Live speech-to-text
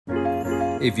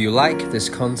If you like this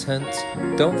content,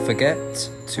 don't forget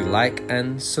to like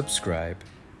and subscribe.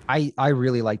 I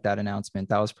really like that announcement.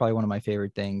 That was probably one of my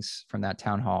favorite things from that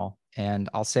town hall. And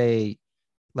I'll say,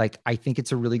 like, I think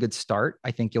it's a really good start. I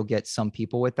think you'll get some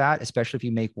people with that, especially if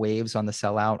you make waves on the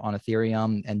sellout on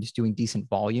Ethereum and just doing decent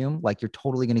volume. Like, you're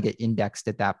totally going to get indexed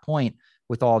at that point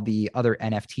with all the other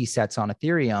NFT sets on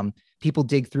Ethereum. People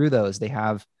dig through those. They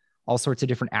have all sorts of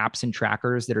different apps and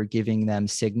trackers that are giving them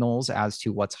signals as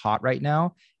to what's hot right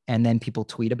now. And then people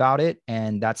tweet about it,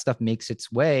 and that stuff makes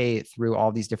its way through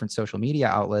all these different social media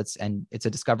outlets, and it's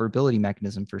a discoverability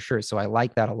mechanism for sure. So I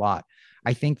like that a lot.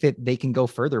 I think that they can go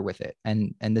further with it,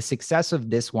 and the success of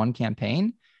this one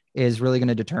campaign is really going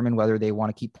to determine whether they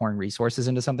want to keep pouring resources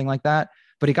into something like that.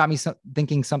 But it got me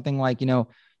thinking something like,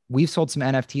 we've sold some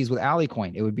NFTs with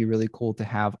Alicoin. It would be really cool to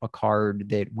have a card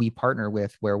that we partner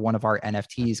with where one of our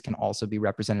NFTs can also be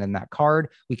represented in that card.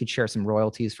 We could share some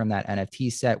royalties from that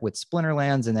NFT set with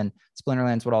Splinterlands, and then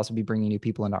Splinterlands would also be bringing new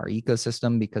people into our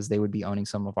ecosystem because they would be owning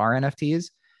some of our NFTs.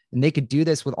 And they could do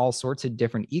this with all sorts of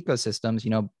different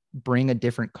ecosystems, bring a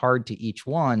different card to each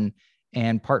one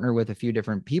and partner with a few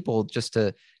different people just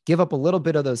to give up a little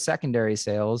bit of those secondary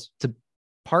sales to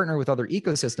partner with other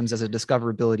ecosystems as a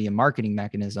discoverability and marketing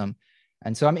mechanism.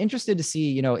 And so I'm interested to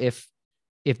see,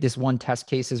 if this one test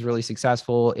case is really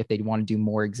successful, if they want to do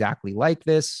more exactly like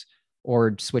this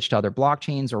or switch to other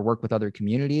blockchains or work with other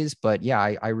communities. But yeah,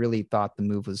 I really thought the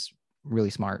move was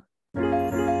really smart.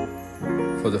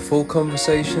 For the full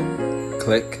conversation,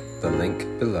 click the link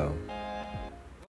below.